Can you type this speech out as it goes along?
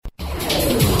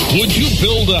Would you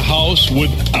build a house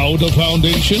without a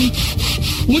foundation?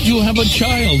 Would you have a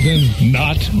child and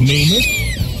not name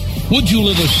it? Would you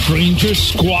let a stranger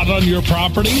squat on your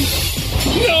property?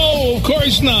 No, of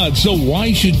course not. So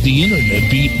why should the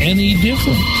internet be any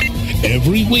different?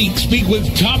 Every week, speak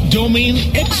with top domain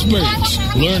experts.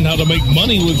 Learn how to make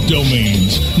money with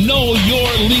domains. Know your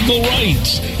legal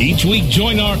rights. Each week,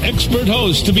 join our expert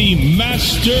host to be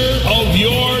master of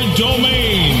your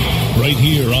domain. Right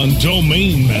here on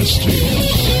Domain Masters.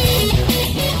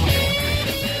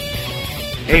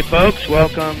 Hey, folks.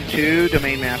 Welcome to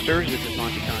Domain Masters. This is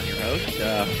Monty Khan, your host,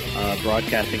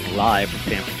 broadcasting live from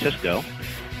San Francisco.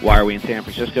 Why are we in San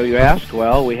Francisco, you ask?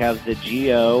 Well, we have the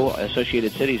GEO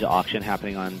Associated Cities auction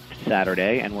happening on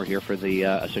Saturday, and we're here for the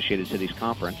Associated Cities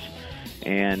Conference.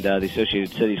 And the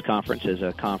Associated Cities Conference is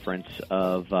a conference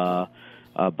of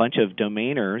a bunch of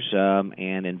domainers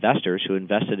and investors who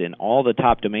invested in all the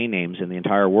top domain names in the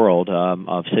entire world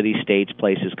of cities, states,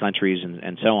 places, countries,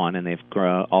 and so on. And they've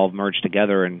all merged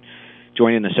together and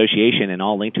join an association and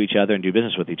all link to each other and do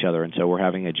business with each other. And so we're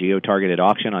having a geo-targeted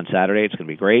auction on Saturday. It's going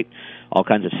to be great. All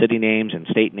kinds of city names and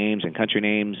state names and country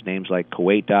names like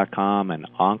Kuwait.com and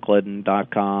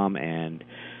Onkland.com and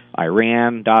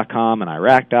Iran.com and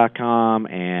Iraq.com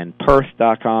and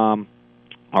Perth.com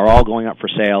are all going up for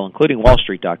sale, including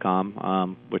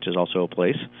WallStreet.com, which is also a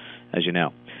place, as you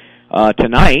know.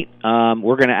 Tonight,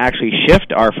 we're going to actually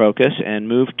shift our focus and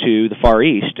move to the Far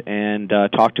East and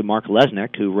talk to Mark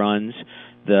Lesnick, who runs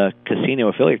the Casino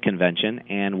Affiliate Convention,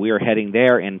 and we are heading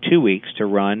there in 2 weeks to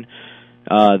run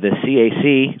the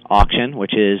CAC auction,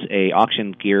 which is a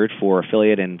auction geared for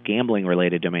affiliate and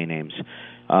gambling-related domain names.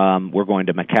 We're going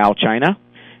to Macau, China,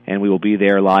 and we will be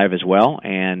there live as well,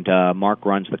 and Mark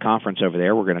runs the conference over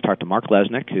there. We're going to talk to Mark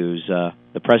Lesnick, who's the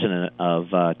president of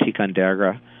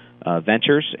Ticonderoga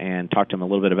Ventures, and talk to him a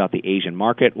little bit about the Asian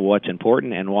market, what's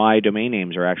important, and why domain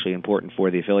names are actually important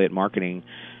for the affiliate marketing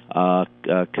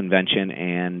convention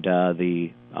and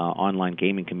the online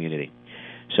gaming community.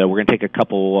 So we're going to take a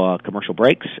couple commercial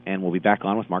breaks, and we'll be back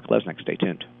on with Mark Lesnick. Stay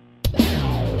tuned.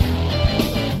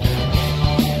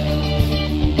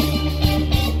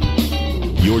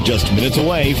 You're just minutes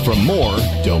away from more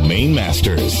Domain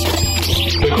Masters.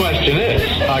 The question is,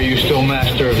 are you still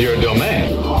master of your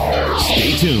domain?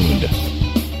 Stay tuned.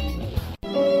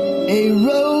 A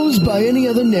rose by any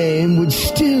other name would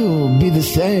still be the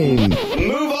same.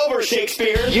 Move over,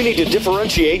 Shakespeare. You need to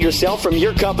differentiate yourself from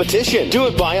your competition. Do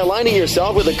it by aligning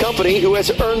yourself with a company who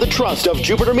has earned the trust of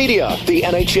Jupiter Media, the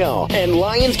NHL, and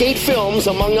Lionsgate Films,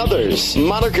 among others.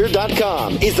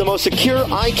 Moniker.com is the most secure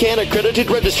ICANN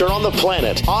accredited register on the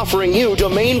planet, offering you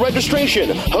domain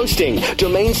registration, hosting,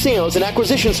 domain sales, and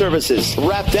acquisition services.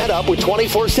 Wrap that up with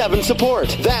 24/7 support.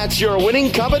 That's your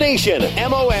winning combination.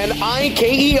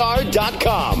 MONIKER.com.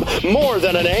 More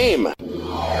than a name.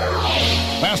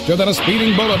 Faster than a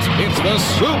speeding bullet. It's the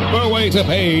super way to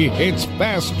pay. It's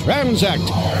Fast Transact.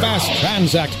 Fast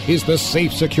Transact is the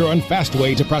safe, secure, and fast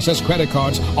way to process credit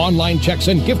cards, online checks,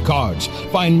 and gift cards.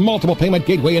 Find multiple payment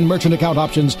gateway and merchant account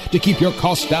options to keep your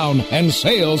costs down and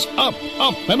sales up,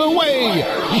 and away.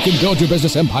 You can build your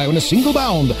business empire in a single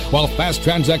bound while Fast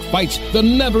Transact fights the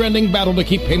never-ending battle to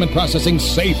keep payment processing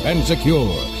safe and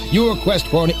secure. Your quest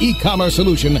for an e-commerce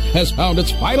solution has found its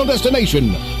final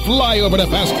destination. Fly over to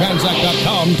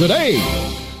fasttransact.com today.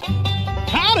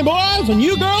 Howdy, boys, and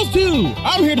you girls, too.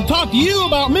 I'm here to talk to you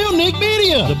about Milnick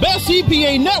Media, the best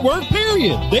CPA network,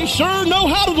 period. They sure know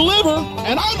how to deliver,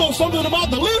 and I know something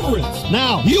about deliverance.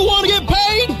 Now, you want to get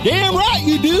paid? Damn right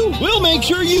you do. We'll make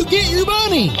sure you get your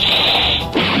money.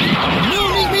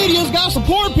 Milnick Media's got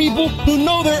support people who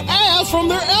know their ass from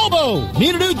their elbow.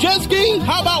 Need a new jet ski?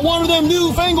 How about one of them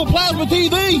newfangled plasma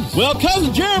TVs? Well,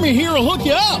 Cousin Jeremy here will hook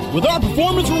you up with our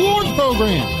performance rewards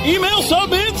program. Email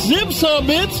subbits, zip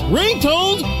subbits,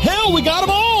 ringtones, hell, we got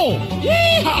them all.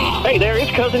 Yeehaw! Hey there,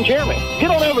 it's Cousin Jeremy. Get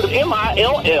on over to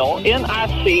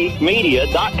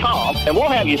MILLNICmedia.com and we'll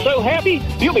have you so happy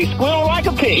you'll be squealing like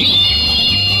a pig.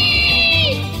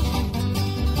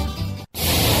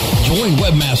 Join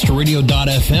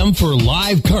WebmasterRadio.fm for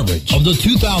live coverage of the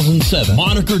 2007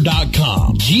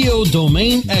 Moniker.com Geo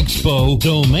Domain Expo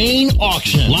Domain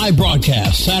Auction. Live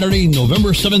broadcast Saturday, November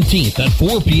 17th at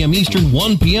 4 p.m. Eastern,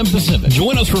 1 p.m. Pacific.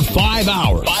 Join us for 5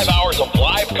 hours. 5 hours of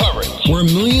live coverage, where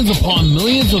millions upon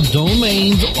millions of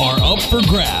domains are up for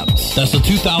grabs. That's the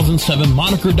 2007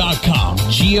 Moniker.com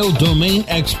Geo Domain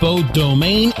Expo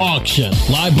Domain Auction.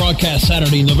 Live broadcast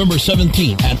Saturday, November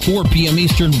 17th at 4 p.m.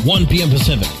 Eastern, 1 p.m.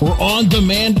 Pacific. We're on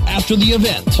demand after the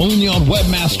event, only on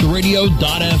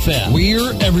WebmasterRadio.fm.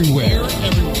 We're everywhere.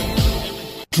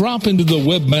 Drop into the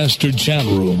Webmaster chat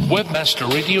room.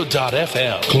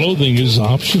 Webmasterradio.fm. Clothing is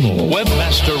optional.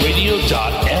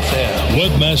 Webmasterradio.fm.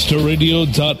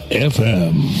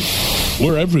 Webmasterradio.fm.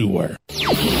 We're everywhere.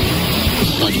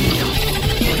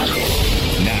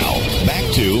 Now, back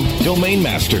to Domain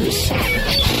Masters.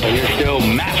 So you're still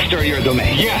master of your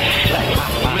domain? Yes.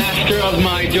 Master of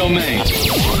my domain.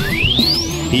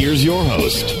 Here's your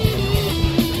host.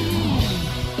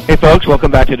 Hey folks,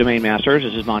 welcome back to Domain Masters.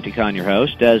 This is Monty Khan, your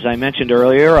host. As I mentioned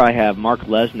earlier, I have Mark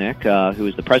Lesnick, who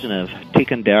is the president of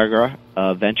Ticonderoga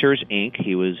Ventures, Inc.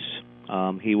 He was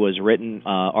written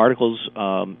articles,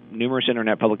 numerous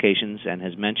internet publications, and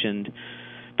has been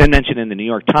mentioned in the New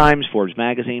York Times, Forbes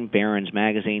Magazine, Barron's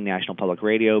Magazine, National Public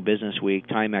Radio, Business Week,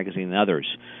 Time Magazine, and others.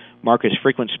 Mark is a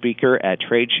frequent speaker at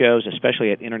trade shows,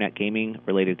 especially at internet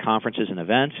gaming-related conferences and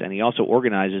events, and he also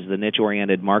organizes the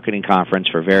niche-oriented marketing conference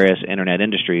for various internet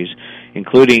industries,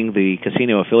 including the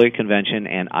Casino Affiliate Convention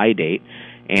and iDate,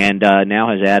 and now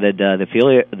has added the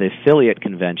affiliate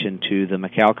convention to the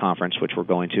Macau conference, which we're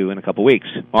going to in a couple weeks.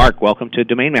 Mark, welcome to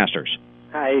Domain Masters.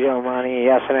 How you doing, Monty?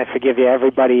 Yes, and I forgive you.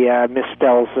 Everybody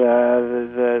mispronounces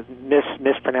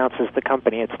the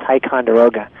company. It's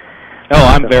Ticonderoga. Oh,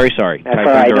 I'm very sorry. That's all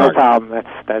right. No problem. That's,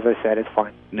 as I said, it's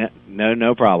fine.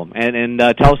 No problem. And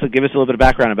give us a little bit of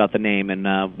background about the name and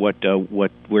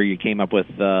where you came up with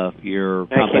your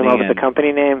company. I came up with the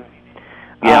company name.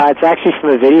 Yeah. It's actually from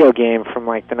a video game from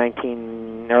like the late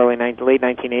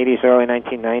 1980s, early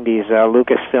 1990s.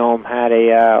 Lucasfilm had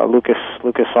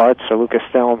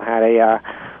Lucasfilm had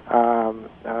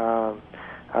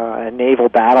a naval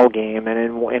battle game, and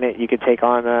in it you could take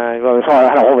on had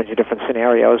a whole bunch of different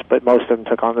scenarios, but most of them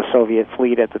took on the Soviet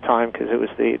fleet at the time because it was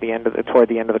toward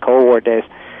the end of the Cold War days.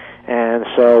 And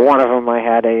so one of them I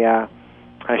had a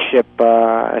ship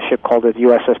called the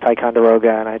USS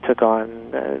Ticonderoga, and I took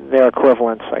on their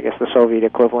equivalents, I guess the Soviet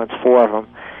equivalents, 4 of them.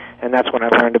 And that's when I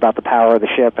learned about the power of the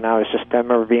ship, and I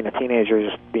remember being a teenager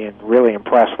just being really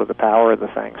impressed with the power of the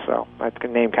thing. So that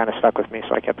name kind of stuck with me,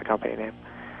 so I kept the company name.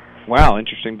 Wow,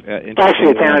 interesting. It's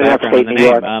actually a town in upstate New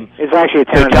York. It's actually a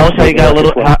town. So tell us how you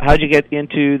got how'd you get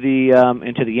into the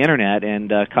internet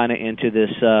and kind of into this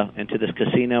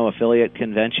casino affiliate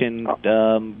convention,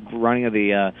 running of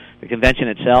the convention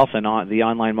itself and the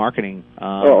online marketing.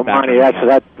 Monty,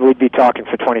 we'd be talking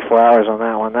for 24 hours on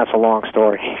that one. That's a long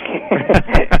story.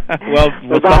 Well,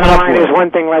 the bottom line is one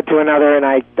thing led to another, and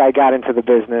I got into the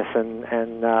business,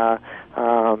 and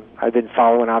I've been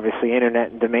following obviously internet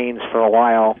and domains for a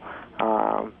while.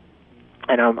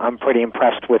 And I'm pretty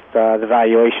impressed with the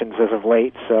valuations as of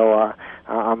late. So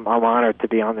I'm honored to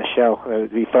be on the show. To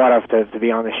be thought of to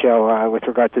be on the show with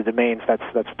regard to domains. That's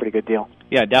a pretty good deal.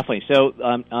 Yeah, definitely. So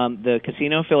the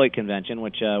Casino Affiliate Convention,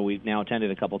 which we've now attended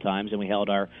a couple times, and we held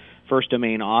our first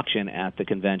domain auction at the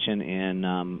convention in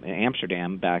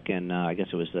Amsterdam back in I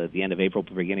guess it was the end of April,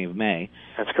 beginning of May.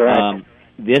 That's correct.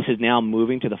 This is now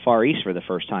moving to the Far East for the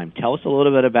first time. Tell us a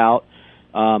little bit about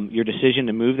your decision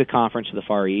to move the conference to the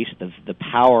Far East, the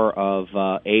power of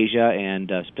Asia, and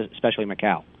especially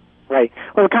Macau. Right.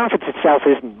 Well, the conference itself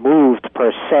isn't moved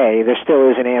per se. There still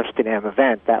is an Amsterdam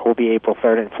event. That will be April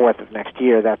 3rd and 4th of next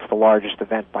year. That's the largest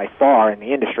event by far in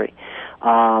the industry.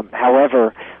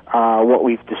 However, what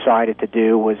we've decided to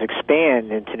do was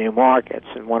expand into new markets,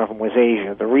 and one of them was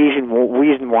Asia. The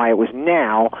reason why it was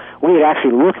now, we had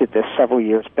actually looked at this several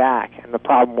years back, and the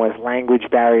problem was language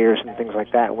barriers and things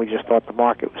like that, and we just thought the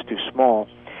market was too small.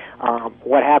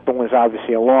 What happened was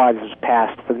obviously a law was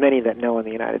passed, for many that know in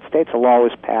the United States, a law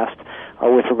was passed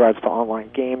with regards to online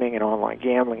gaming and online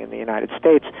gambling in the United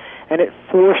States, and it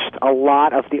forced a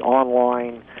lot of the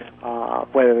online,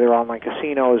 whether they're online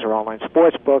casinos or online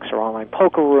sports books or online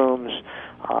poker rooms,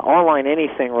 online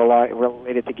anything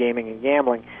related to gaming and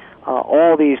gambling,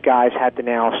 all these guys had to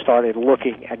now started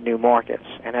looking at new markets.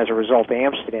 And as a result,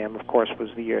 Amsterdam, of course,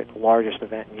 was the largest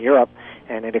event in Europe,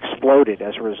 and it exploded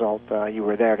as a result. You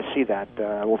were there to see that.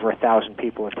 Over 1,000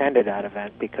 people attended that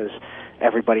event because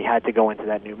everybody had to go into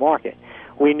that new market.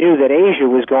 We knew that Asia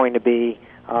was going to be,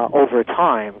 over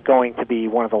time, going to be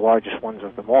one of the largest ones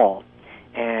of them all.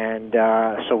 And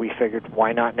so we figured,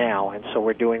 why not now? And so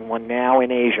we're doing one now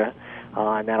in Asia,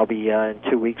 and that'll be in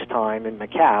 2 weeks' time in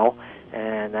Macau,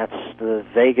 and that's the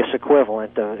Vegas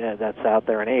equivalent that's out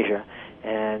there in Asia.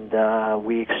 And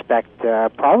we expect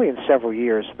probably in several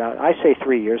years, I say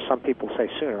 3 years, some people say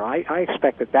sooner, I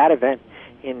expect that event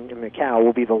in Macau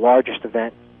will be the largest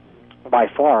event by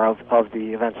far of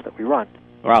the events that we run.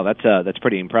 Wow, that's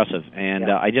pretty impressive.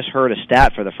 And I just heard a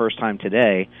stat for the first time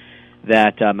today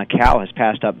that Macau has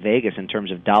passed up Vegas in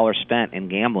terms of dollars spent in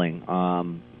gambling.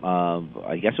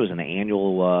 I guess it was an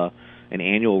annual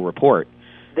report.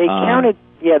 They counted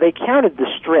Yeah, they counted the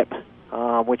Strip,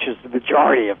 which is the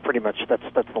majority of pretty much that's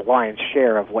the lion's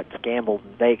share of what's gambled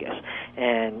in Vegas,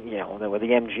 and where the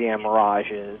MGM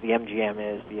Mirage is, the MGM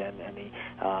is,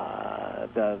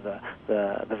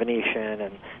 the Venetian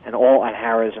and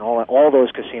Harrah's and all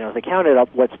those casinos. They counted up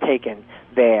what's taken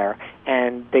there,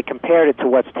 and they compared it to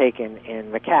what's taken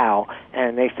in Macau,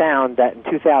 and they found that in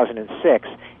 2006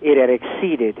 it had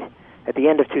exceeded. At the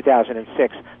end of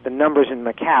 2006, the numbers in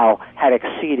Macau had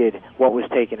exceeded what was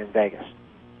taken in Vegas.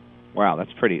 Wow,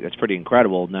 that's pretty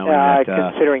incredible. Knowing that,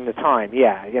 considering the time,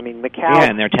 yeah. I mean, Macau. Yeah,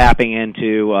 and they're tapping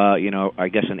into, I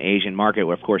guess an Asian market.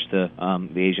 Where, of course, the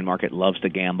Asian market loves to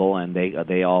gamble, and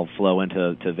they all flow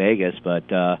into Vegas.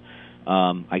 But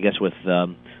I guess with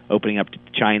opening up to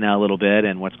China a little bit,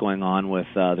 and what's going on with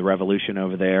the revolution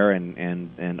over there,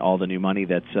 and all the new money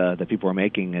that people are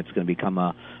making, it's going to become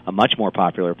a much more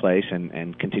popular place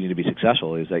and continue to be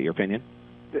successful. Is that your opinion?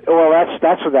 Well,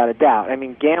 that's without a doubt. I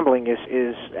mean, gambling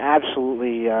is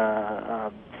absolutely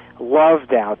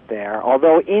loved out there.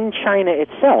 Although in China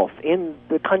itself, in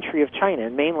the country of China,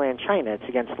 in mainland China, it's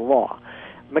against the law.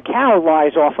 Macau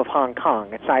lies off of Hong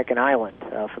Kong. It's like an island.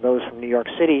 For those from New York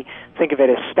City, think of it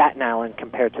as Staten Island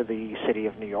compared to the city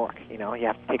of New York. You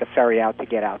have to take a ferry out to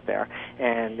get out there.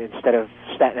 And instead of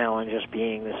Staten Island just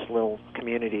being this little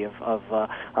community of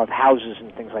houses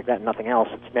and things like that, and nothing else,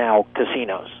 it's now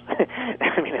casinos.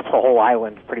 I mean, it's a whole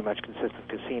island pretty much consists of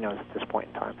casinos at this point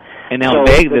in time. And now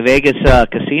the Vegas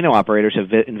casino operators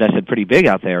have invested pretty big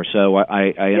out there. So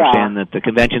I understand that the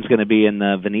convention's going to be in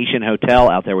the Venetian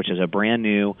Hotel out there, which is a brand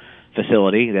new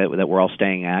facility that we're all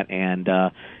staying at, and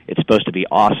it's supposed to be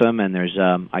awesome. And there's,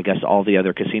 I guess, all the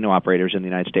other casino operators in the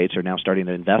United States are now starting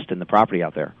to invest in the property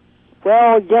out there.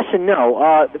 Well, yes and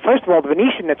no. First of all, the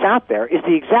Venetian that's out there is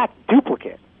the exact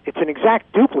duplicate. It's an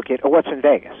exact duplicate of what's in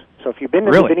Vegas. So if you've been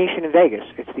to the Venetian in Vegas,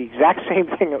 it's the exact same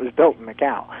thing that was built in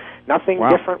Macau. Nothing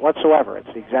different whatsoever.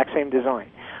 It's the exact same design.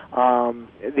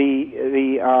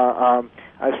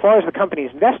 As far as the companies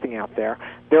investing out there,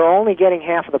 they're only getting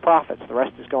half of the profits. The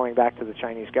rest is going back to the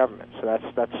Chinese government. So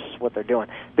that's what they're doing.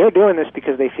 They're doing this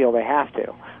because they feel they have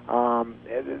to.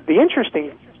 The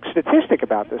interesting statistic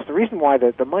about this, the reason why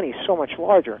the money's so much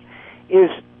larger, is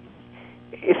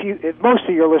if most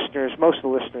of the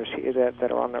listeners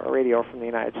that are on the radio are from the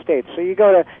United States. So you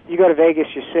go to Vegas,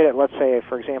 you sit at, let's say,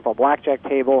 for example, a blackjack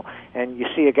table, and you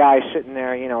see a guy sitting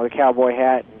there, with a cowboy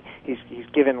hat, and he's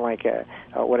given like a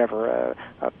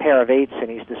pair of eights, and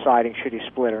he's deciding should he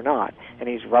split or not, and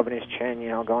he's rubbing his chin,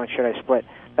 going, should I split?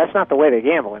 That's not the way they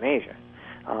gamble in Asia.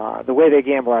 The way they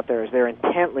gamble out there is they're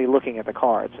intently looking at the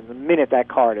cards, and the minute that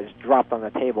card is dropped on the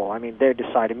table, I mean, they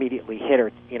decide immediately hit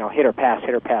or pass.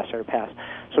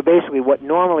 So basically, what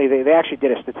normally they actually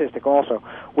did a statistic also,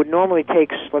 what normally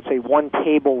takes, let's say, one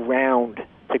table round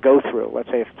to go through. Let's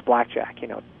say if it's blackjack,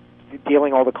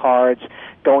 dealing all the cards,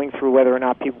 going through whether or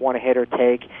not people want to hit or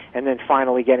take, and then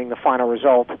finally getting the final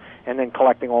result, and then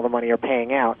collecting all the money or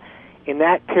paying out. In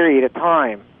that period of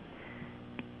time,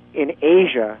 in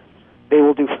Asia, they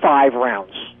will do 5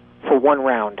 rounds for one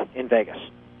round in Vegas.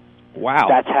 Wow.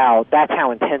 That's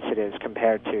how intense it is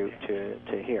compared to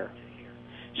here.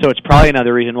 So it's probably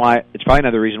another reason why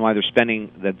they're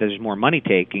spending, that there's more money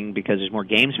taking, because there's more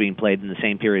games being played in the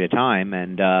same period of time,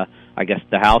 and I guess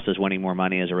the house is winning more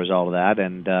money as a result of that,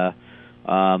 and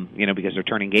because they're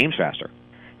turning games faster.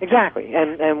 Exactly.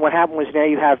 And what happened was now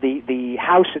you have the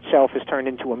house itself is turned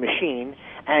into a machine,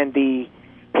 and the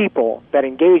people that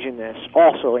engage in this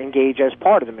also engage as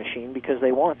part of the machine because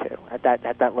they want to at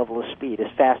that level of speed,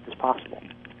 as fast as possible.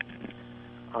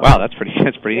 Wow, that's pretty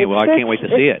neat. Well, I can't wait to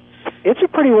see it. It's a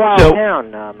pretty wild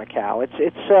town, Macau.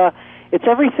 It's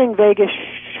everything Vegas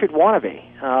should want to be.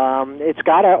 It's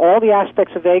got all the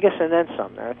aspects of Vegas and then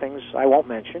some. There are things I won't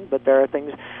mention, but there are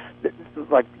things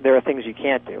you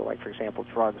can't do. Like, for example,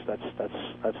 drugs. That's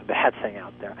a bad thing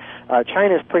out there.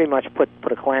 China's pretty much put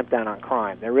a clamp down on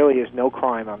crime. There really is no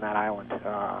crime on that island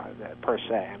per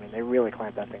se. I mean, they really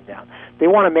clamped that thing down. They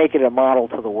want to make it a model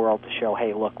to the world to show,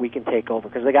 hey, look, we can take over,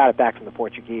 because they got it back from the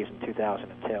Portuguese in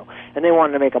 2002, and they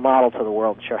wanted to make a model to the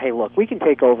world to show, hey, look, we can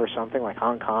take over something like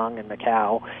Hong Kong and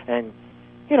Macau and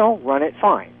run it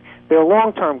fine. Their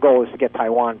long-term goal is to get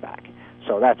Taiwan back.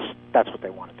 So that's what they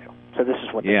want to do. So this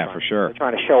is what they're trying. For sure. They're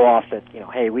trying to show off that,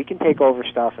 hey, we can take over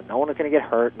stuff and no one is going to get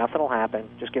hurt, nothing will happen.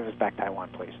 Just give us back Taiwan,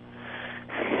 please.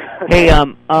 Hey,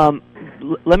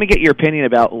 let me get your opinion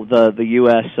about the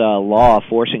U.S. law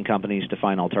forcing companies to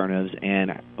find alternatives,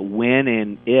 and when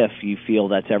and if you feel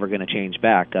that's ever going to change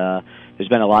back. There's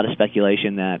been a lot of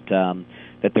speculation that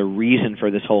the reason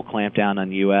for this whole clampdown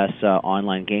on U.S.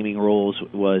 Online gaming rules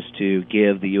was to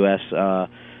give the U.S.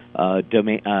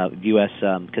 U.S.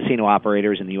 Casino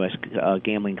operators and the U.S.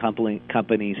 Gambling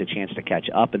companies a chance to catch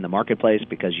up in the marketplace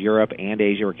because Europe and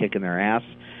Asia were kicking their ass.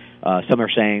 Some are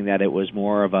saying that it was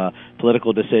more of a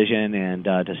political decision and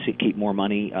to keep more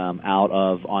money out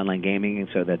of online gaming, and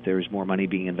so that there's more money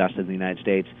being invested in the United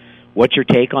States. What's your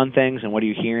take on things, and what are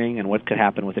you hearing, and what could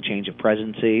happen with a change of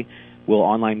presidency? Will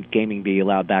online gaming be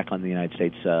allowed back on the United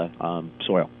States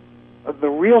soil? The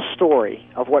real story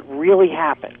of what really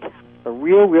happened, the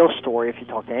real story, if you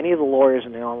talk to any of the lawyers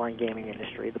in the online gaming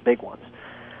industry, the big ones,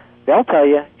 they'll tell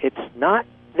you it's not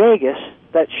Vegas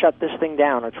that shut this thing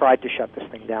down or tried to shut this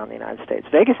thing down in the United States.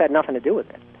 Vegas had nothing to do with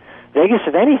it. Vegas,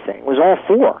 if anything, was all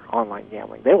for online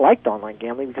gambling. They liked online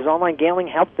gambling because online gambling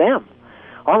helped them.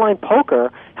 Online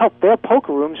poker helped their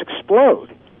poker rooms explode.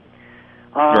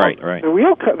 Right. The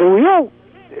real,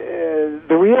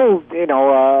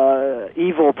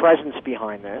 evil presence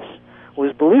behind this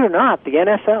was, believe it or not, the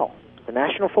NFL, the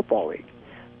National Football League.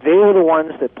 They were the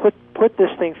ones that put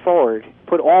this thing forward,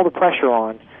 put all the pressure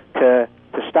on to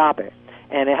stop it.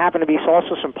 And it happened to be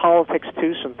also some politics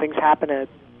too. Some things happened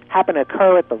to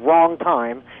occur at the wrong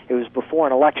time. It was before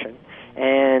an election,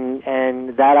 and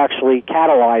that actually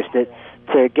catalyzed it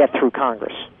to get through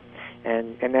Congress,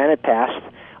 and then it passed.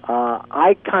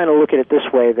 I kind of look at it this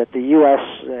way: that the U.S.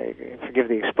 Forgive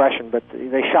the expression, but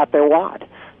they shot their wad.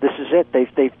 This is it.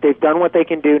 They've done what they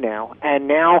can do now, and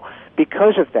now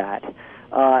because of that,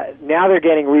 now they're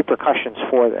getting repercussions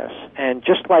for this. And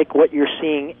just like what you're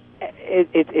seeing.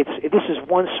 This is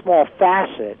one small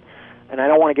facet, and I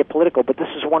don't want to get political, but this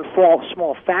is one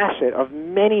small facet of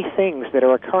many things that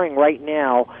are occurring right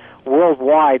now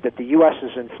worldwide that the U.S.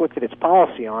 has inflicted its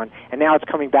policy on, and now it's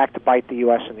coming back to bite the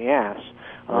U.S. in the ass.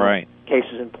 Right.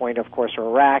 Cases in point, of course, are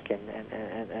Iraq and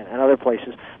other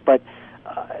places, but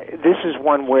this is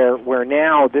one where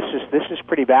now this is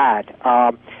pretty bad.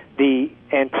 The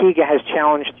Antigua has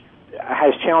challenged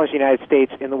the United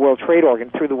States in the World Trade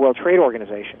through the World Trade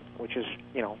Organization, which is,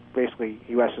 basically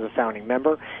U.S. is a founding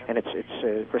member, and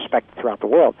it's respected throughout the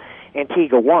world.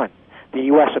 Antigua won. The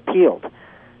U.S. appealed.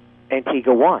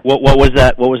 Antigua won. What was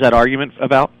that? What was that argument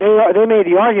about? They made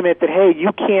the argument that, hey,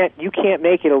 you can't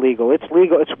make it illegal. It's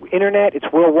legal. It's internet. It's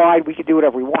worldwide. We can do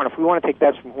whatever we want. If we want to take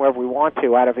bets from whoever we want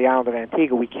to out of the island of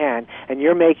Antigua, we can. And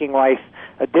you're making life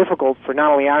difficult for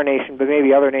not only our nation but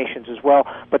maybe other nations as well.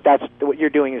 But that's what you're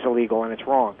doing is illegal and it's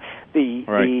wrong.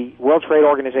 The World Trade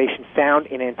Organization found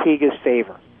in Antigua's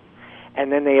favor, and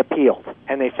then they appealed,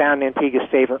 and they found Antigua's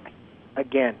favor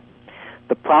again.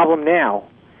 The problem now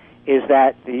is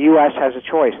that the U.S. has a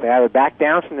choice. They either back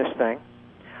down from this thing,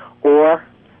 or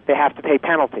they have to pay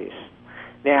penalties.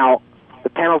 Now,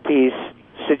 the penalties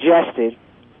suggested,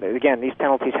 again, these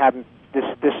penalties haven't, this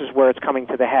is where it's coming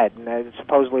to the head, and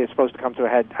supposedly it's supposed to come to a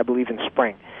head, I believe, in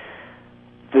spring.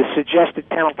 The suggested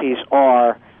penalties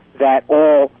are that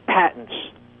all patents,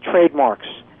 trademarks,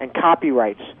 and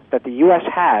copyrights that the U.S.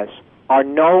 has are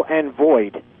null and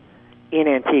void in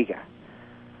Antigua.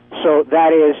 So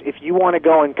that is, if you want to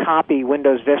go and copy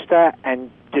Windows Vista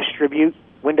and distribute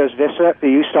Windows Vista,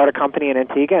 you start a company in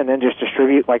Antigua and then just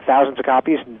distribute like thousands of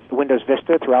copies of Windows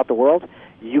Vista throughout the world,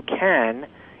 you can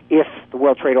if the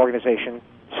World Trade Organization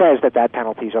says that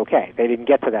penalty is okay. They didn't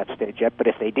get to that stage yet, but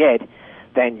if they did,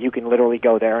 then you can literally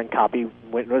go there and copy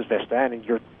Windows Vista, and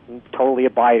you're totally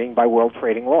abiding by world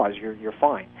trading laws. You're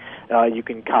fine. You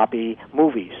can copy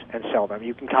movies and sell them.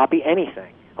 You can copy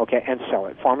anything. Okay, and sell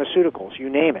it. Pharmaceuticals, you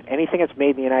name it. Anything that's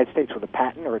made in the United States with a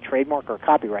patent or a trademark or a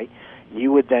copyright,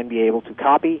 you would then be able to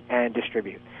copy and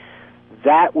distribute.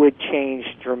 That would change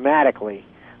dramatically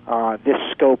this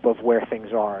scope of where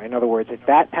things are. In other words, if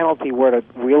that penalty were to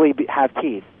really have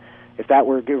teeth, if that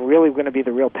were really going to be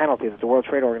the real penalty that the World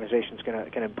Trade Organization is going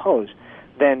to impose,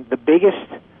 then the biggest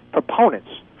proponents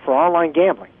for online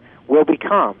gambling will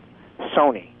become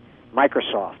Sony,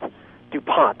 Microsoft,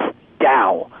 DuPont,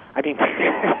 Dow. I mean,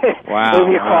 wow,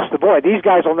 maybe across the board. These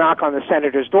guys will knock on the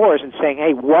senators' doors and saying,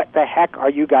 hey, what the heck are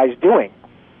you guys doing?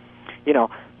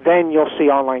 Then you'll see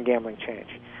online gambling change.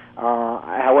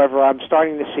 However, I'm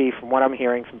starting to see, from what I'm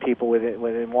hearing from people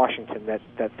within Washington,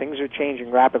 that things are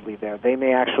changing rapidly there. They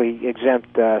may actually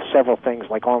exempt several things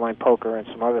like online poker and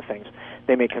some other things.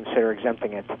 They may consider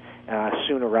exempting it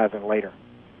sooner rather than later.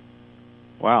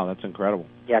 Wow, that's incredible.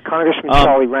 Yeah, Congressman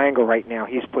Charlie Rangel right now,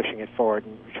 he's pushing it forward.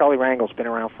 And Charlie Rangel's been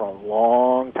around for a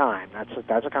long time.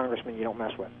 That's a congressman you don't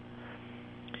mess with.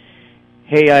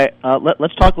 Hey,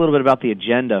 let's talk a little bit about the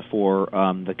agenda for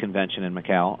the convention in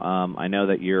Macau. I know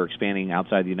that you're expanding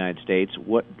outside the United States.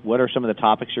 What are some of the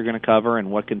topics you're going to cover, and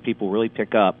what can people really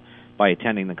pick up by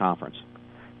attending the conference?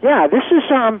 Yeah, this is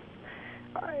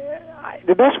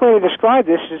the best way to describe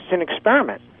this is an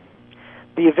experiment.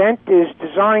 the event is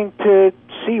designed to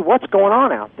see what's going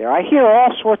on out there. I hear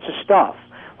all sorts of stuff.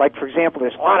 Like, for example,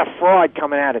 there's a lot of fraud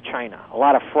coming out of China, a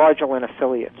lot of fraudulent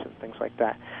affiliates and things like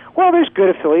that. Well, there's good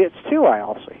affiliates, too, I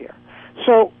also hear.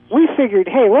 So we figured,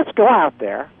 hey, let's go out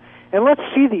there and let's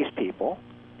see these people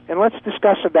and let's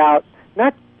discuss about,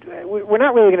 we're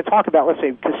not really going to talk about, let's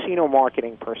say, casino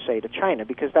marketing per se to China,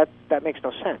 because that makes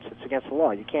no sense. It's against the law.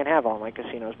 You can't have online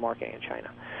casinos marketing in China.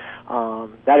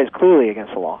 That is clearly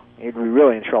against the law. You'd be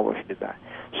really in trouble if you did that.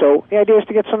 So the idea is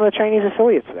to get some of the Chinese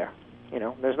affiliates there. You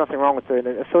know, there's nothing wrong with an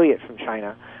affiliate from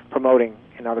China promoting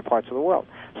in other parts of the world.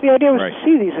 So the idea was to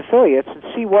see these affiliates and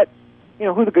see what, you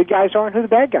know, who the good guys are and who the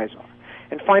bad guys are,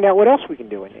 and find out what else we can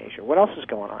do in Asia. What else is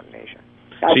going on in Asia?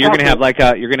 So you're going to have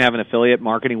you're going to have an affiliate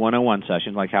marketing 101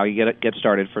 session, like how you get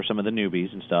started for some of the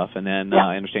newbies and stuff, and then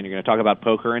I understand you're going to talk about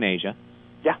poker in Asia.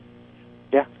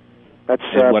 Yeah. That's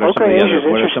what are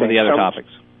some of the other topics?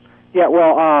 Yeah,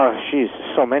 well,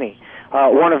 so many.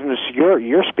 One of them is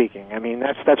you're speaking. I mean,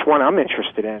 that's one I'm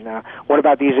interested in. What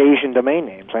about these Asian domain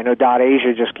names? I know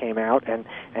 .Asia just came out, and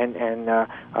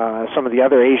some of the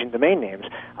other Asian domain names.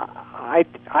 I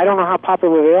don't know how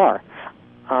popular they are.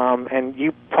 And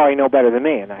you probably know better than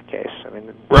me in that case. I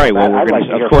mean, right. Well, we're going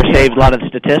to, of course, save a lot of the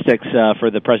statistics for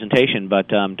the presentation,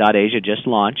 but .Asia just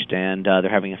launched, and they're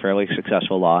having a fairly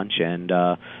successful launch. And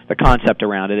the concept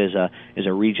around it is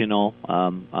a regional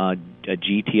a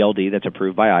GTLD that's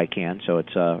approved by ICANN, so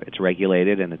it's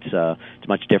regulated, and it's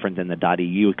much different than the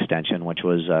 .eu extension, which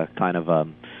was kind of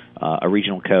a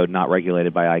regional code not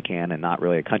regulated by ICANN and not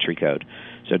really a country code.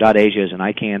 So .Asia is an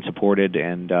ICANN-supported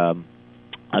and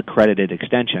accredited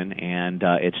extension, and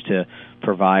it's to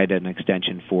provide an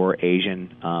extension for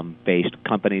Asian-based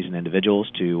companies and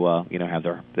individuals to have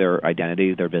their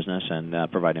identity, their business,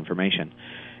 and provide information.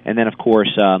 And then, of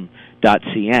course,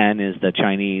 .cn is the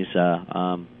Chinese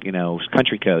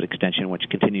country code extension, which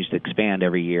continues to expand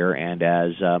every year. And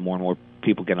as more and more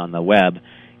people get on the web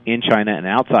in China and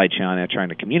outside China trying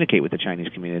to communicate with the Chinese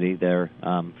community, they're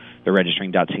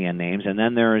registering .cn names. And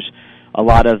then there's a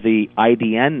lot of the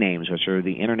IDN names, which are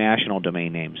the international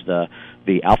domain names, the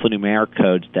alphanumeric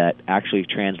codes that actually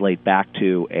translate back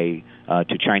to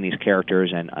Chinese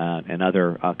characters and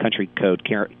other country code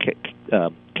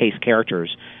case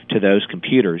characters to those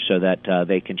computers, so that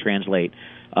they can translate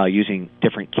using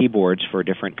different keyboards for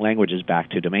different languages back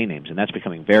to domain names, and that's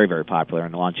becoming very, very popular,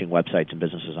 and launching websites and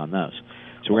businesses on those.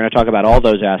 So we're going to talk about all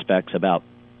those aspects about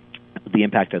the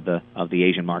impact of the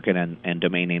Asian market and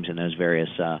domain names in those various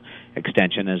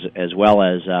extensions, as well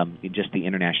as just the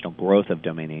international growth of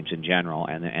domain names in general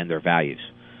and their values.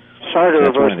 Sorry to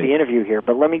reverse the interview here,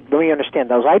 but let me understand.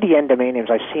 Those IDN domain names,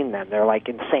 I've seen them. They're like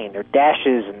insane. They're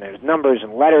dashes and there's numbers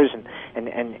and letters and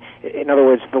in other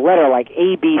words, the letter like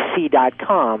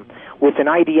abc.com with an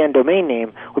IDN domain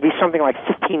name would be something like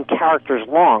 15 characters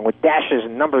long with dashes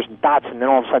and numbers and dots and then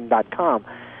all of a sudden .com.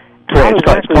 It's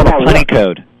called a punny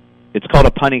code. It's called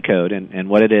a punny code, and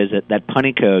what it is, that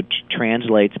punny code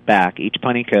translates back. Each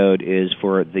punny code is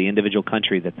for the individual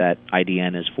country that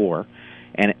IDN is for,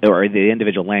 or the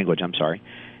individual language, I'm sorry.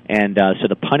 And so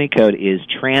the punny code is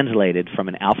translated from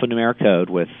an alphanumeric code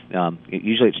with,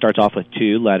 usually it starts off with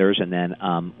 2 letters and then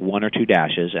 1 or 2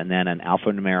 dashes, and then an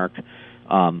alphanumeric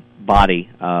body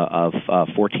of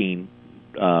 14,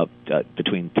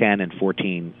 between 10 and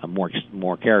 14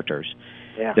 more characters.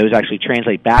 Yeah. Those actually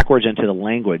translate backwards into the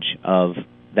language of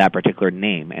that particular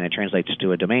name, and it translates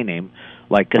to a domain name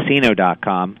like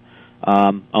casino.com,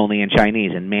 only in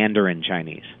Chinese, in Mandarin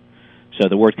Chinese. So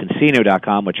the word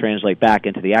casino.com would translate back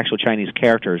into the actual Chinese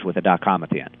characters with a .com at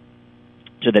the end.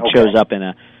 So that shows up in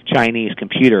a Chinese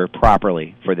computer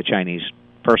properly for the Chinese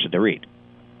person to read.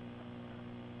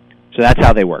 So that's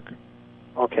how they work.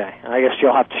 Okay. I guess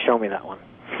you'll have to show me that one.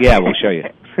 Yeah, we'll show you.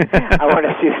 I want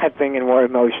to see that thing in more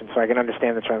emotion so I can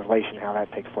understand the translation, how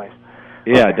that takes place.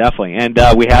 Yeah, definitely. And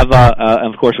we have,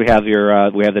 of course, we have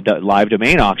the live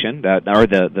domain auction, or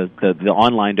the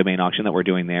online domain auction that we're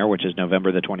doing there, which is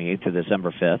November the 28th to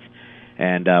December 5th.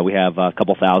 And we have a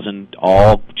couple thousand,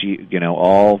 all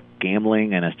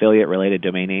gambling and affiliate-related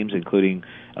domain names, including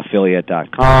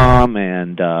affiliate.com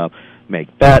and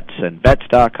MakeBets and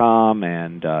Bets.com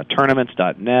and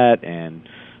Tournaments.net and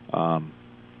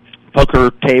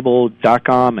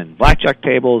PokerTable.com and Blackjack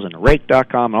Tables and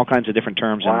Rake.com and all kinds of different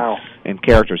terms and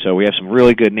characters. So we have some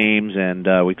really good names, and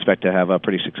we expect to have a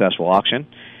pretty successful auction.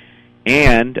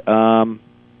 And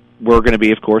we're going to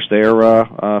be, of course, there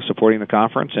supporting the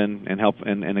conference and help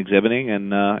and exhibiting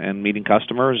and meeting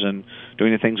customers and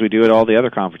doing the things we do at all the other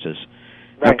conferences.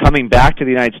 Right. Now, coming back to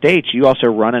the United States, you also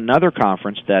run another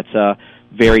conference that's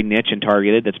very niche and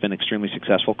targeted that's been extremely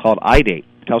successful called iDate.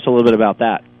 Tell us a little bit about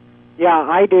that. Yeah,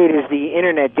 iDate is the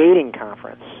Internet Dating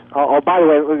Conference. Oh, by the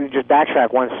way, let me just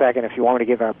backtrack 1 second if you want me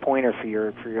to give a pointer for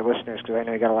your listeners, because I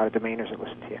know you got a lot of domainers that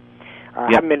listen to you.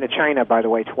 I haven't been to China, by the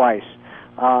way, twice.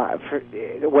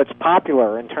 What's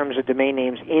popular in terms of domain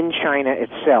names in China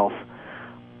itself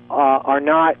are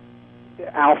not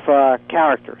alpha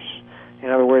characters. In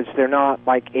other words, they're not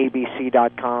like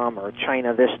abc.com or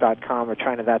chinatthis.com or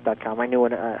chinathat.com. I knew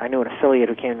an affiliate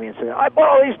who came to me and said, I bought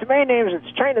all these domain names,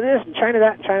 it's China this and China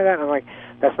that and China that. And I'm like,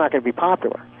 that's not going to be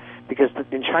popular. Because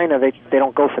in China, they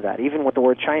don't go for that, even with the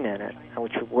word China in it,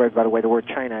 which word, by the way, the word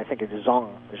China, I think, is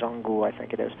Zhonggu, I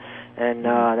think it is. And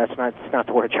it's not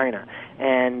the word China.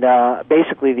 And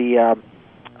basically,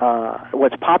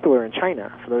 what's popular in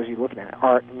China, for those of you looking at it,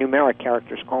 are numeric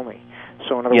characters only.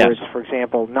 So in other words, for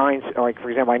example, I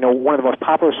know one of the most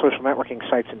popular social networking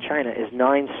sites in China is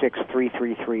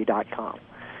 96333.com.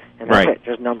 And that's it,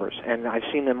 just numbers. And I've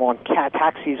seen them on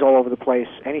taxis all over the place,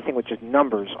 anything with just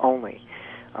numbers only.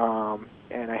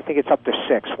 And I think it's up to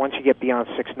 6. Once you get beyond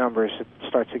 6 numbers, it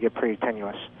starts to get pretty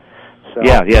tenuous. So.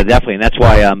 Yeah, definitely, and that's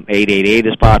why 888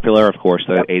 is popular. Of course,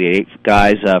 the 888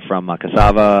 guys from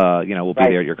Cassava, will be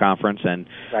there at your conference, and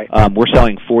we're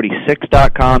selling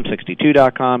 46.com,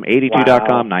 62.com,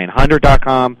 82.com,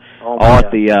 900.com, all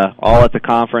at the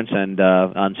conference, and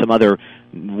on some other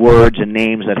words and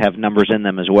names that have numbers in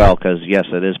them as well. Because yes,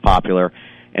 it is popular,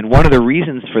 and one of the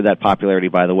reasons for that popularity,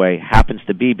 by the way, happens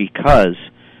to be because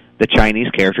the Chinese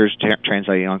characters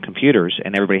translating on computers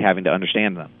and everybody having to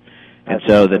understand them. And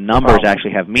so the numbers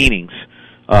actually have meanings.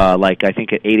 Like I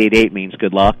think 888 means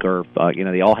good luck, or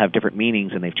they all have different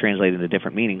meanings, and they've translated into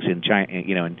different meanings in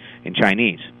in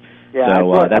Chinese. Yeah,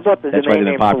 so I bought the that's why domain they've been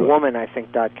name popular. for woman, I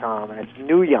think .com, and it's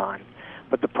Nuyan.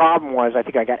 But the problem was, I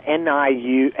think I got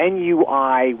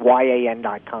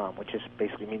NUIYAN.com, which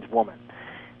basically means woman.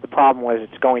 The problem was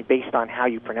it's going based on how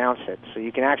you pronounce it, so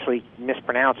you can actually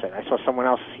mispronounce it. I saw someone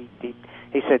else.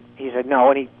 He said no,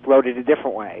 and he wrote it a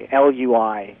different way,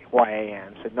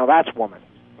 LUIYAN. Said no, that's woman.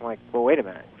 I'm like, well, wait a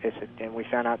minute. And we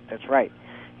found out that's right.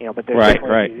 But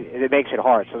it makes it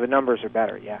hard. So the numbers are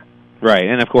better. Yeah. Right,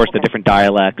 and of course the different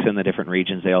dialects in the different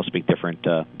regions, they all speak different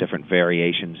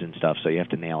variations and stuff. So you have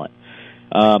to nail it.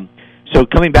 So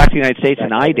coming back to the United States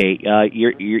and iDate,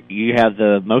 you have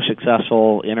the most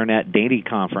successful Internet dating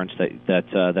conference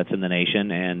that's in the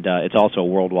nation, and it's also a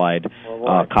worldwide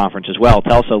conference as well.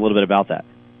 Tell us a little bit about that.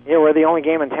 Yeah, we're the only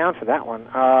game in town for that one.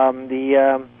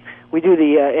 We do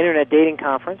the Internet Dating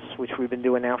Conference, which we've been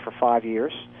doing now for 5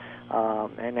 years,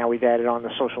 and now we've added on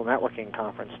the Social Networking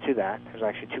Conference to that. There's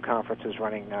actually 2 conferences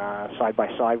running side by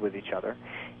side with each other.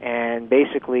 And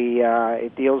basically,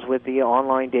 it deals with the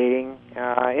online dating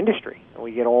industry.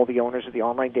 We get all the owners of the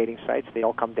online dating sites. They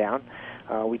all come down.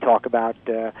 We talk about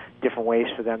different ways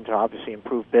for them to obviously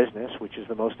improve business, which is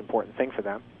the most important thing for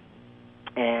them.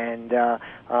 And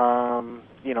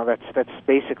that's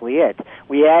basically it.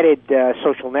 We added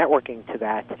social networking to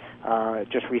that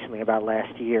just recently, about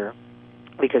last year,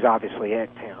 because obviously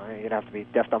you'd have to be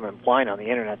deaf, dumb, and blind on the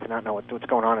internet to not know what's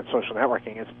going on in social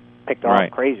networking. It's picked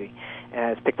up crazy.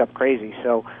 It's picked up crazy,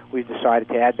 so we've decided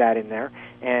to add that in there.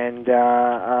 And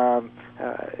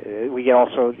we get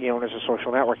also the owners of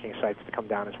social networking sites to come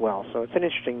down as well. So it's an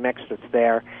interesting mix that's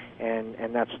there, and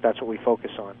that's what we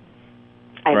focus on.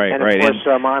 And of course,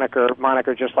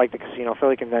 Moniker, just like the Casino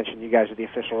Philly Convention, you guys are the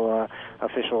official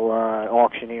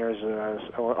auctioneers,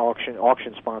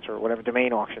 auction sponsor, or whatever,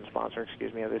 domain auction sponsor, of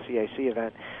the CAC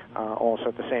event. Also,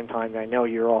 at the same time, I know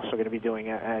you're also going to be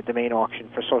doing a domain auction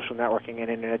for social networking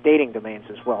and internet dating domains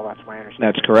as well. That's my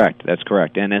understanding. That's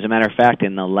correct. And as a matter of fact,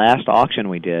 in the last auction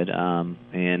we did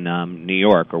in New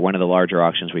York, or one of the larger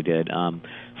auctions we did,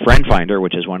 FriendFinder,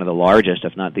 which is one of the largest,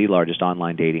 if not the largest,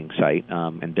 online dating site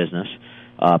and business,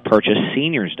 purchased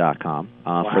Seniors.com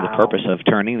for the purpose of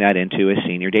turning that into a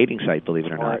senior dating site, believe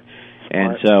it or not.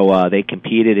 And so they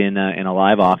competed in a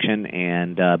live auction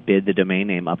and bid the domain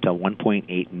name up to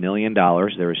 $1.8 million.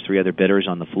 There was 3 other bidders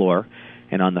on the floor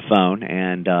and on the phone,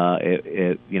 and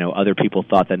other people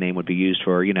thought the name would be used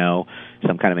for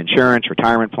some kind of insurance,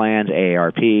 retirement plans,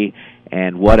 AARP,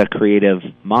 and what a creative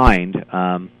mind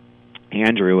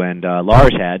Andrew and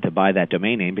Lars had to buy that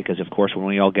domain name, because of course when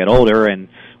we all get older and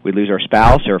we lose our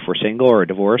spouse, or if we're single or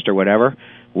divorced or whatever,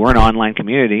 we're an online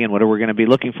community, and what are we going to be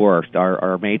looking for?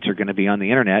 Our mates are going to be on the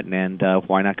internet, and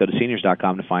why not go to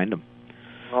Seniors.com to find them?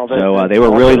 Well, so they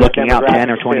were really looking out 10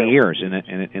 or 20 years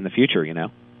in the future,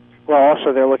 Well,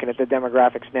 also they're looking at the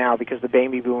demographics now, because the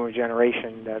baby boomer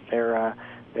generation, that they're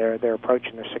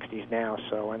approaching their 60s now,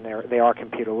 so, and they are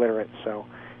computer literate, so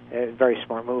a very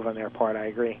smart move on their part. I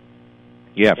agree.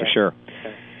 Yeah, for sure.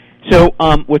 So,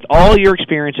 with all your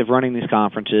experience of running these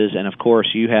conferences, and of course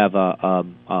you have years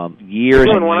and We're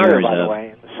doing one other, years by of... the way,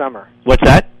 in the summer. What's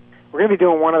that? We're going to be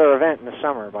doing one other event in the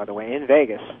summer, by the way, in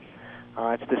Vegas.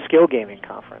 It's the Skill Gaming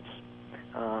Conference.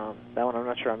 That one I'm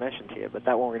not sure I mentioned to you, but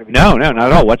that one we're going to be No, not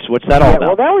at all. What's that all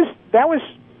about? Well, that was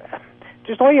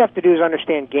just all you have to do is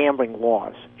understand gambling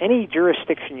laws. Any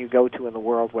jurisdiction you go to in the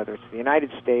world, whether it's the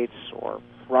United States or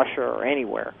Russia or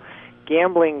anywhere,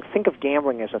 think of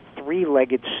gambling as a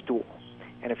three-legged stool.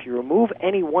 And if you remove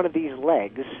any one of these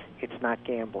legs, it's not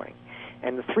gambling.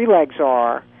 And the three legs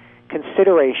are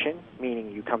consideration,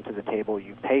 meaning you come to the table,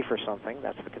 you pay for something,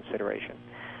 that's the consideration.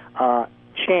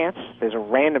 Chance, there's a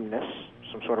randomness,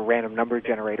 some sort of random number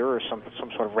generator or some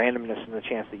sort of randomness in the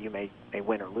chance that you may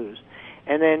win or lose.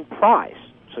 And then prize,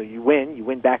 so you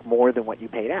win back more than what you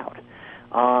paid out.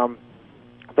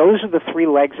 Those are the three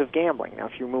legs of gambling. Now,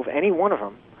 if you remove any one of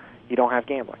them, you don't have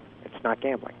gambling. It's not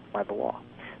gambling by the law.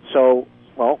 So,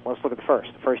 well, let's look at the first.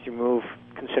 First, you remove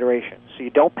consideration. So you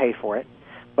don't pay for it,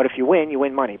 but if you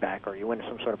win money back or you win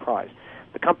some sort of prize.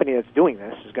 The company that's doing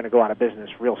this is going to go out of business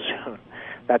real soon.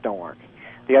 That don't work.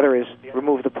 The other is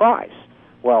remove the prize.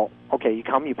 Well, okay, you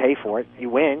come, you pay for it, you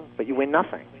win, but you win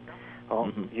nothing.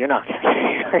 Well, you're not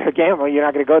going to gamble. You're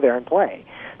not going to go there and play.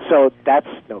 So that's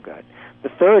no good. The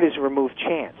third is remove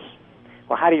chance.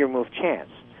 Well, how do you remove chance?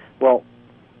 Well,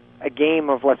 a game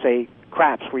of, let's say,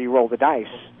 craps where you roll the dice,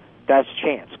 that's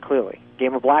chance, clearly.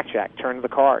 Game of blackjack, turn of the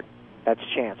card, that's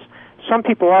chance. Some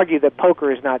people argue that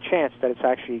poker is not chance, that it's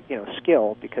actually,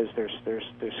 skill, because there's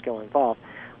skill involved.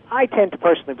 I tend to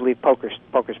personally believe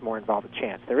poker's more involved with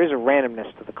chance. There is a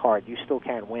randomness to the card. You still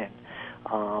can win.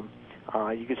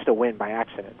 You can still win by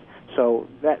accident. So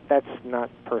that's not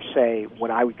per se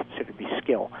what I would consider to be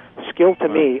skill. Skill to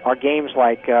me are games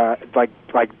like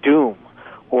Doom,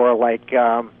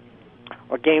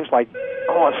 or games like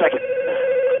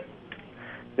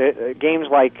games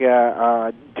like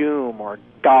Doom or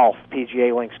golf,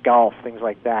 PGA Links golf, things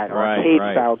like that, or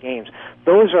arcade-style games.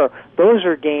 Those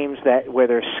are games where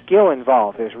there's skill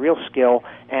involved. There's real skill,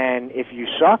 and if you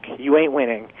suck, you ain't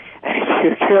winning.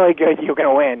 And if you're really good, you're going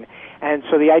to win. And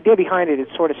so the idea behind it is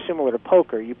sort of similar to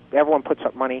poker. Everyone puts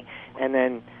up money, and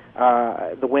then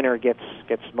the winner gets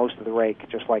most of the rake,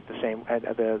 just like the same.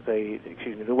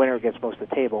 The winner gets most of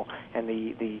the table, and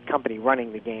the company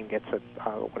running the game gets a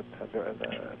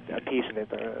piece of it,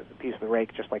 the piece of the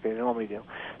rake, just like they normally do.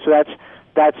 So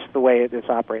that's the way it's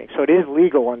operating. So it is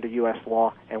legal under U.S.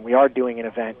 law, and we are doing an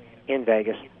event in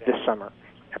Vegas this summer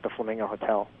at the Flamingo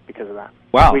Hotel because of that.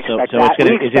 Wow! We expect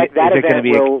that event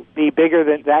will be bigger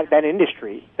than that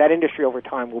industry. That industry over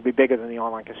time will be bigger than the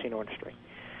online casino industry.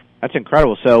 That's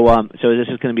incredible. So this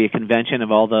is going to be a convention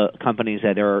of all the companies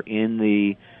that are in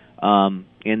the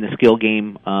skill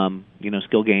game,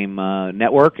 skill game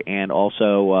network, and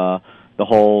also the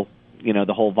whole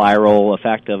viral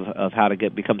effect of how to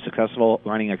become successful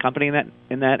running a company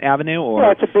in that avenue,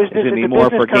 or it's a business. It's going to be more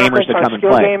for gamers to come and play.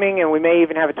 Skill gaming, and we may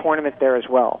even have a tournament there as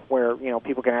well, where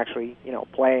people can actually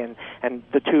play, and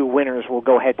the two winners will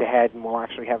go head to head, and we'll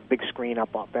actually have a big screen up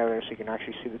there, so you can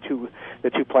actually see the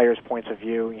two players' points of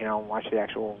view, and watch the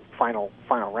actual final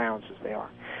rounds as they are.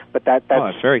 But that's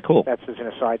very cool. That's as an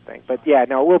aside thing. But yeah,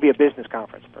 no, it will be a business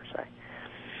conference per se.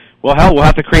 Well, hell, we'll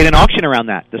have to create an auction around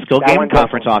that. The Skill Gaming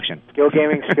Conference auction. Skill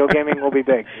gaming will be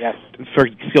big. Yes. For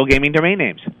Skill Gaming domain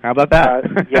names. How about that?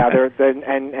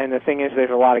 And the thing is,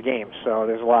 there's a lot of games, so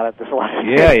there's a lot of.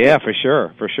 Yeah, for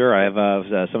sure. I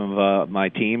have some of my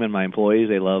team and my employees.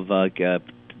 They love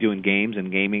doing games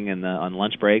and gaming on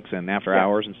lunch breaks and after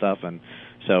hours and stuff, and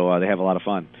so they have a lot of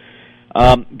fun.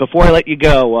 Before I let you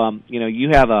go, you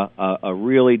have a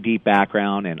really deep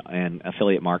background in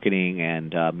affiliate marketing,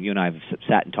 and you and I have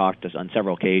sat and talked on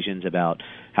several occasions about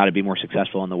how to be more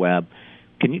successful on the web.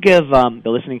 Can you give the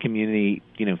listening community,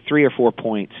 3 or 4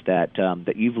 points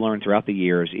that you've learned throughout the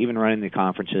years, even running the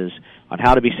conferences, on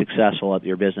how to be successful at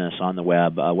your business on the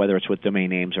web, whether it's with domain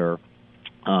names or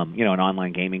an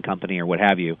online gaming company or what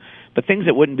have you, but things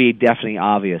that wouldn't be definitely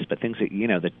obvious, but things that,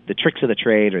 the tricks of the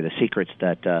trade or the secrets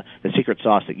the secret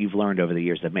sauce that you've learned over the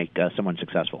years that make someone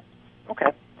successful?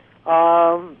 Okay.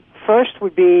 First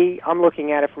would be, I'm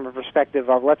looking at it from a perspective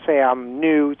of, let's say I'm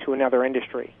new to another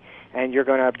industry, and you're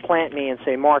going to plant me and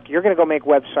say, Mark, you're going to go make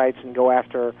websites and go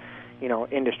after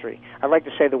industry. I'd like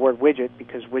to say the word widget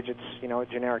because widget's, a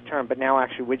generic term, but now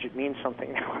actually widget means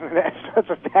something. That's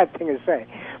a bad thing to say.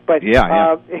 But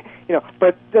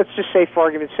but let's just say, for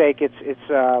argument's sake, it's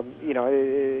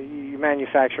you're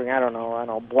manufacturing, I don't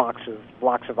know, blocks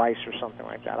of ice or something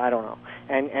like that. I don't know.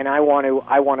 And I want to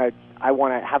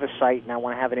have a site, and I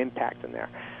want to have an impact in there.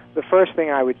 The first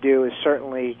thing I would do is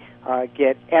certainly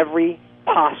get every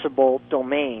possible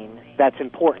domain that's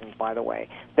important, by the way,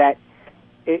 that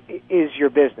is your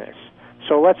business.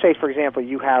 So let's say, for example,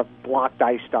 you have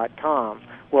blockedice.com.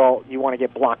 Well, you want to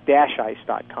get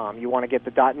block-ice.com. You want to get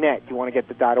the .net. You want to get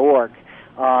the .org.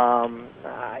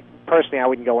 Personally, I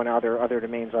wouldn't go in other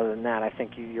domains other than that. I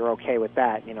think you're okay with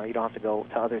that. You don't have to go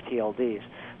to other TLDs.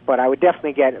 But I would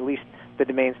definitely get at least the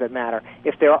domains that matter.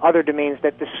 If there are other domains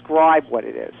that describe what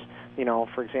it is,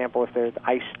 for example, if there's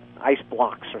ice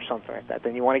blocks or something like that,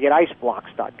 then you want to get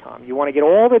iceblocks.com. You want to get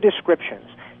all the descriptions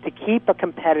to keep a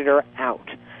competitor out.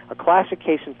 A classic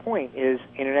case in point is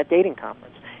Internet Dating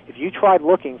Conference. If you tried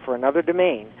looking for another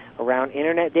domain around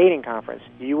Internet Dating Conference,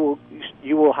 you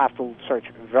will have to search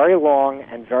very long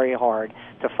and very hard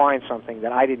to find something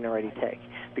that I didn't already take,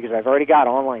 because I've already got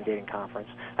Online Dating Conference,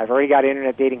 I've already got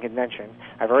Internet Dating Convention,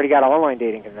 I've already got Online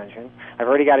Dating Convention, I've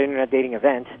already got Internet Dating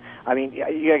Event. I mean,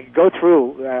 you go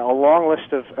through a long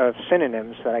list of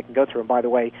synonyms that I can go through. And by the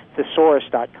way,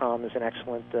 thesaurus.com is an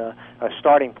excellent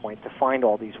starting point to find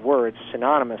all these words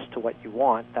synonymous to what you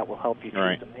want. That will help you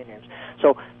choose domain names.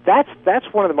 So that's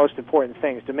one of the most important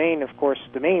things. Domain, of course,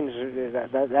 domains,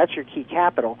 that's your key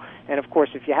capital. And, of course,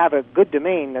 if you have a good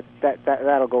domain,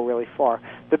 that'll go really far.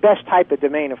 The best type of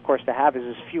domain, of course, to have is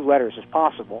as few letters as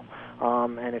possible.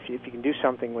 And if you can do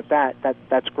something with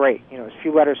that's great. As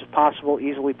few letters as possible,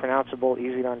 easily pronounceable,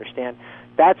 easy to understand.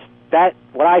 That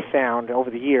what I found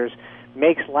over the years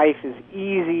makes life as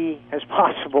easy as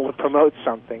possible to promote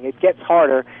something. It gets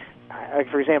harder.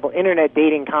 For example,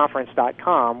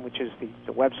 InternetDatingConference.com, which is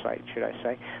the website, should I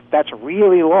say, that's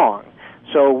really long.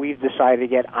 So we've decided to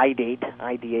get iDate,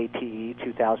 I-D-A-T-E,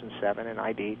 2007, and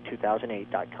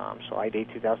iDate2008.com. So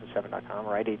iDate2007.com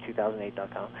or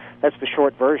iDate2008.com. That's the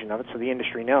short version of it, so the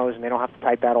industry knows, and they don't have to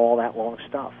type out all that long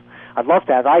stuff. I'd love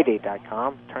to have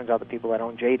iDate.com. Turns out the people that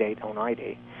own JDate own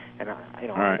iDate, and I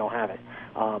don't have it.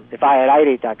 If I had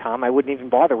iDate.com, I wouldn't even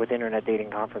bother with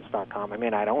InternetDatingConference.com. I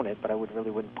mean, I'd own it, but I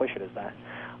really wouldn't push it as that.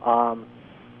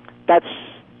 That's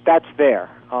there.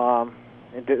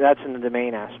 That's in the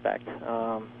domain aspect.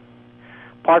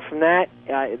 Apart from that,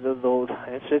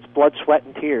 it's blood, sweat,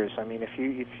 and tears. I mean, if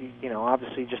you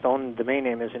obviously just own the domain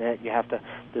name isn't it. You have to.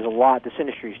 There's a lot. This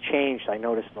industry's changed. I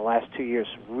noticed in the last 2 years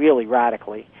really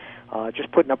radically.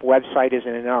 Just putting up a website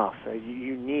isn't enough.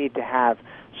 You need to have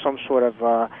some sort of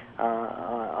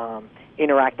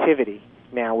interactivity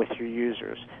now with your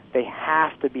users. They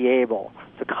have to be able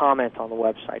to comment on the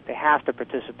website. They have to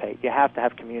participate. You have to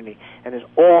have community. And there's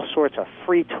all sorts of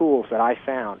free tools that I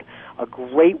found. A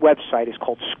great website is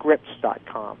called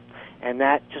Scripts.com. And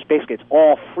that just basically, it's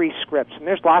all free scripts. And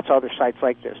there's lots of other sites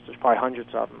like this. There's probably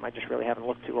hundreds of them. I just really haven't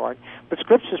looked too hard. But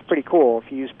Scripts is pretty cool.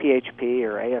 If you use PHP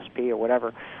or ASP or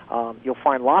whatever, you'll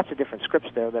find lots of different scripts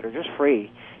there that are just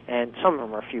free. And some of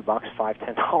them are a few bucks, $5,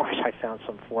 $10 I found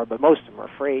some for, but most of them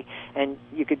are free. And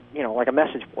you could, like a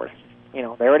message board.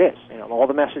 There it is. All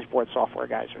the message board software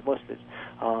guys are listed.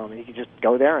 And you can just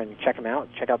go there and check them out,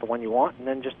 check out the one you want, and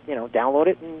then just, download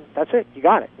it, and that's it. You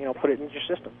got it. Put it in your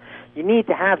system. You need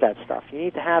to have that stuff. You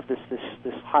need to have this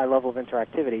high level of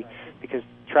interactivity, because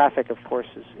traffic, of course,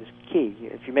 is key.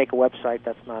 If you make a website,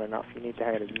 that's not enough. You need to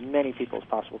have as many people as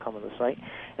possible come to the site.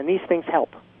 And these things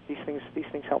help. These things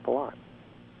help a lot.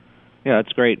 Yeah,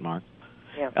 that's great, Mark.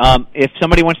 Yeah. If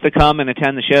somebody wants to come and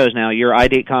attend the shows now, your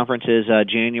iDate conference is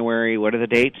January. What are the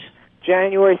dates?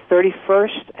 January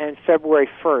 31st and February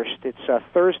 1st. It's a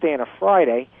Thursday and a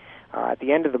Friday at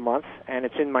the end of the month, and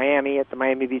it's in Miami at the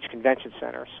Miami Beach Convention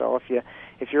Center. So if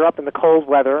you're up in the cold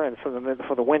weather and for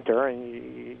the winter,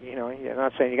 and you're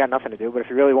not saying you got nothing to do, but if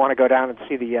you really want to go down and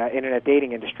see the internet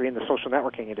dating industry and the social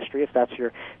networking industry, if that's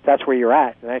where you're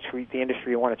at, and that's the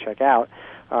industry you want to check out,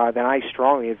 then I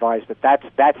strongly advise that's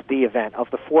the event.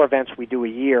 Of the 4 events we do a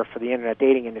year for the internet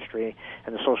dating industry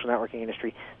and the social networking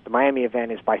industry, the Miami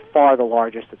event is by far the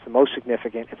largest. It's the most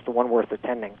significant. It's the one worth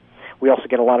attending. We also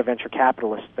get a lot of venture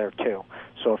capitalists there too.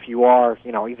 So if you are,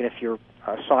 even if you're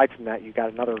aside from that, you've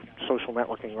got another social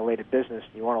networking related business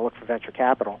and you want to look for venture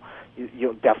capital,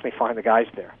 you'll definitely find the guys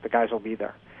there. The guys will be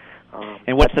there.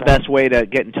 And what's the best way to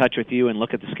get in touch with you and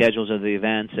look at the schedules of the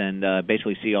events and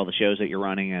basically see all the shows that you're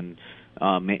running and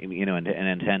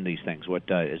and attend these things? What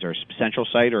is there a central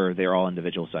site, or are they all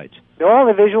individual sites? They're all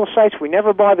individual sites. We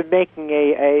never bothered making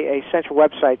a central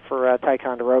website for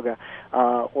Ticonderoga.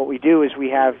 What we do is we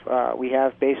have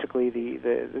basically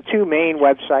the 2 main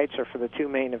websites are for the 2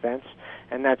 main events,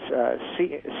 and that's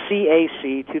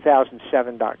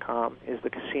CAC2007.com is the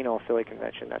Casino Affiliate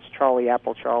Convention. That's Charlie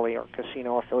Apple Charlie or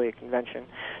Casino Affiliate Convention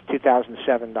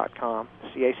 2007.com,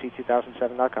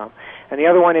 CAC2007.com. And the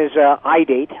other one is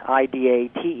iDate,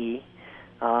 IDATE,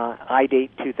 iDate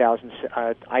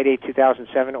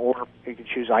 2007, or you can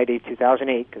choose iDate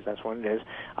 2008 because that's what it is.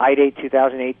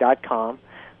 iDate2008.com.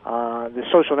 The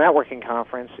Social Networking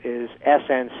Conference is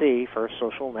SNC for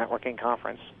Social Networking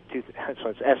Conference. So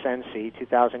it's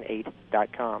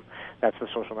SNC2008.com. That's the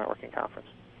Social Networking Conference.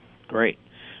 Great.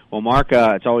 Well, Mark,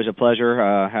 it's always a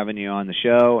pleasure having you on the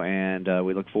show, and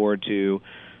we look forward to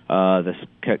the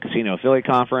Casino Affiliate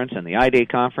Conference and the iDate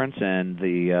Conference and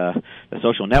the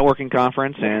Social Networking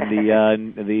Conference and the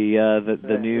new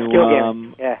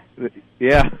the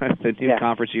new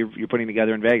conference you're putting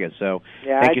together in Vegas. So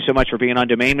thank you so much for being on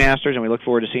Domain Masters, and we look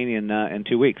forward to seeing you in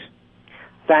 2 weeks.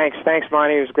 Thanks,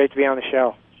 Monty. It was great to be on the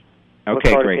show.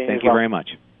 Okay, great. Thank you very much.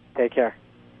 Take care.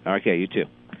 Okay, you too.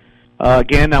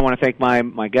 Again, I want to thank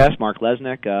my guest, Mark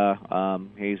Lesnick.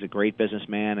 He's a great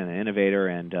businessman and an innovator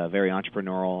and very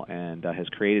entrepreneurial, and has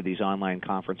created these online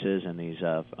conferences and these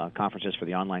conferences for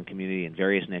the online community in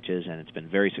various niches, and it's been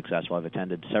very successful. I've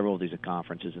attended several of these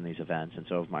conferences and these events, and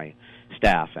so have my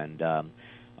staff. And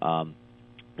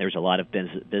there's a lot of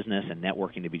business and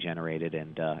networking to be generated,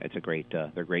 and it's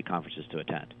they're great conferences to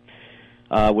attend.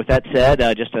 With that said,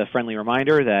 just a friendly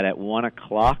reminder that at 1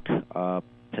 o'clock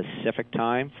Pacific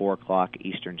Time, 4 o'clock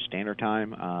Eastern Standard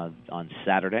Time on this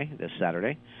Saturday,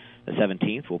 the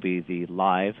 17th, will be the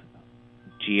live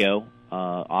geo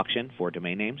auction for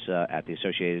domain names at the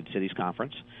Associated Cities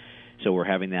Conference. So we're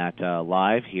having that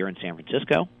live here in San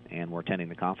Francisco, and we're attending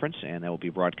the conference, and that will be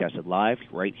broadcasted live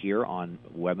right here on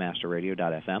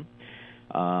webmasterradio.fm.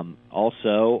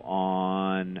 Also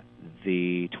on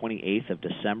the 28th of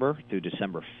December through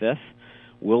December 5th,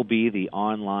 will be the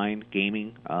online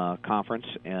gaming conference,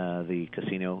 the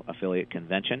Casino Affiliate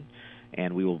Convention,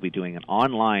 and we will be doing an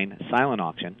online silent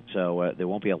auction. So there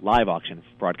won't be a live auction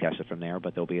broadcasted from there,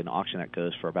 but there'll be an auction that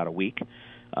goes for about a week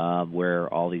where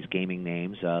all these gaming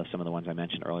names, some of the ones I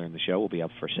mentioned earlier in the show, will be up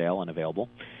for sale and available.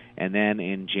 And then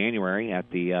in January,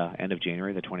 at the end of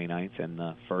January, the 29th and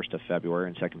the 1st of February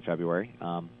and 2nd February,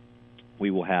 we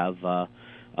will have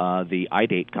the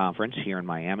iDate conference here in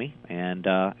Miami, and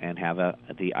have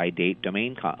the iDate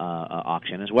domain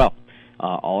auction as well,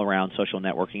 all around social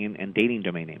networking and dating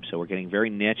domain names. So we're getting very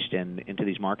niched into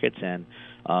these markets and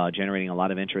generating a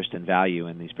lot of interest and value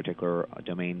in these particular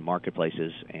domain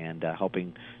marketplaces, and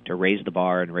helping to raise the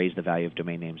bar and raise the value of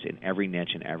domain names in every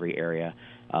niche and every area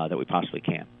that we possibly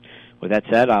can. With that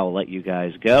said, I'll let you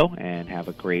guys go and have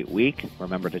a great week.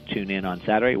 Remember to tune in on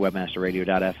Saturday,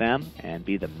 webmasterradio.fm, and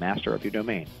be the master of your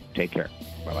domain. Take care.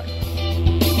 Bye-bye.